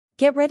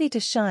Get ready to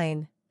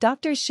shine.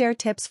 Doctors share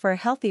tips for a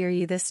healthier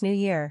you this new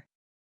year.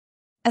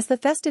 As the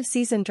festive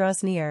season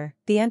draws near,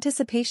 the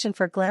anticipation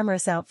for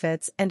glamorous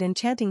outfits and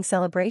enchanting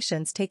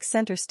celebrations takes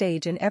center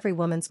stage in every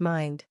woman's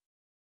mind.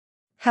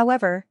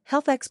 However,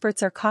 health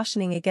experts are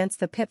cautioning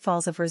against the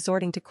pitfalls of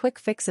resorting to quick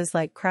fixes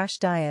like crash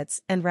diets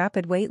and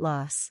rapid weight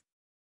loss.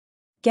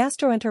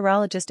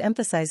 Gastroenterologist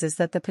emphasizes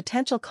that the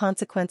potential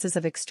consequences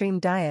of extreme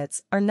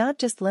diets are not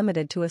just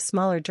limited to a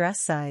smaller dress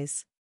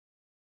size.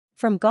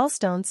 From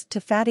gallstones to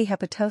fatty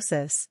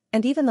hepatosis,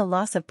 and even the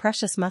loss of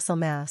precious muscle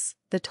mass,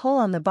 the toll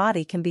on the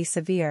body can be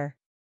severe.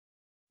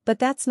 But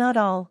that's not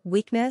all.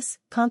 Weakness,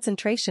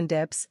 concentration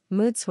dips,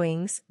 mood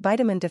swings,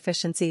 vitamin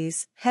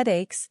deficiencies,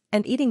 headaches,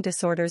 and eating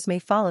disorders may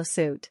follow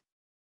suit.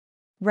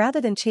 Rather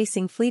than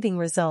chasing fleeting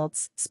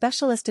results,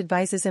 specialist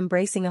advises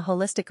embracing a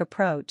holistic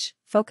approach,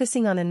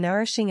 focusing on a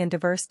nourishing and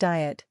diverse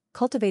diet,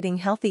 cultivating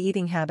healthy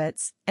eating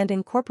habits, and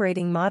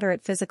incorporating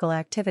moderate physical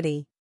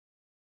activity.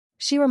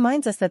 She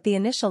reminds us that the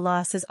initial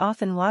loss is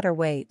often water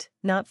weight,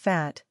 not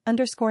fat,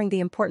 underscoring the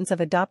importance of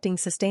adopting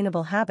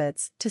sustainable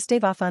habits to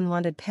stave off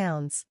unwanted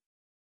pounds.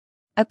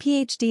 A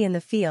PhD in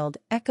the field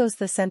echoes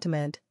the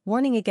sentiment,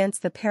 warning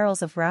against the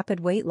perils of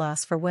rapid weight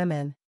loss for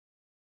women.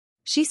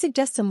 She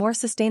suggests a more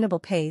sustainable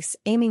pace,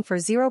 aiming for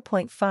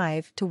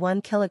 0.5 to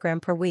 1 kilogram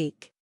per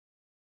week.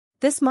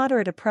 This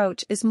moderate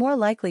approach is more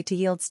likely to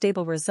yield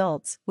stable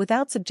results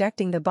without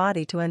subjecting the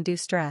body to undue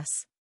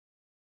stress.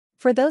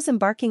 For those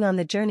embarking on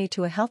the journey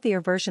to a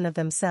healthier version of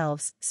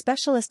themselves,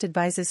 specialist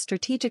advises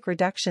strategic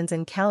reductions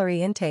in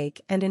calorie intake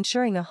and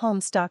ensuring a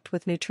home stocked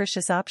with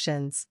nutritious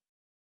options.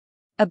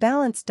 A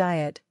balanced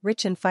diet,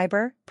 rich in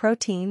fiber,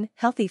 protein,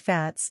 healthy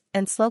fats,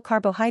 and slow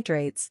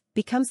carbohydrates,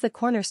 becomes the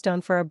cornerstone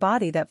for a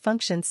body that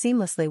functions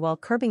seamlessly while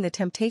curbing the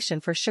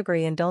temptation for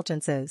sugary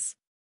indulgences.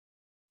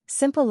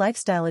 Simple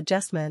lifestyle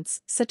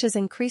adjustments, such as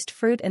increased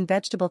fruit and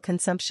vegetable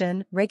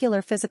consumption,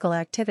 regular physical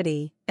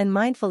activity, and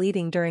mindful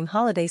eating during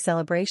holiday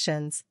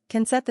celebrations,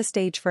 can set the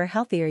stage for a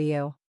healthier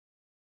you.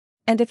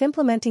 And if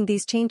implementing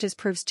these changes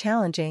proves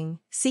challenging,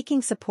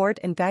 seeking support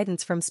and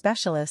guidance from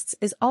specialists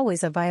is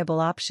always a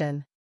viable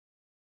option.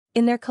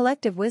 In their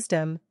collective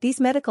wisdom, these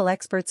medical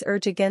experts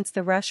urge against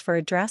the rush for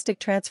a drastic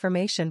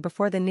transformation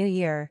before the new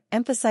year,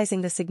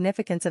 emphasizing the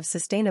significance of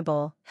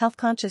sustainable,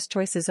 health-conscious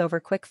choices over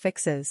quick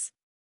fixes.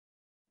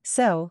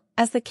 So,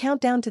 as the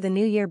countdown to the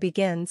new year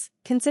begins,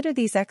 consider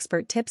these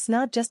expert tips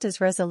not just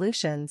as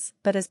resolutions,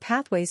 but as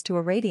pathways to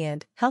a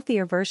radiant,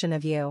 healthier version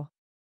of you.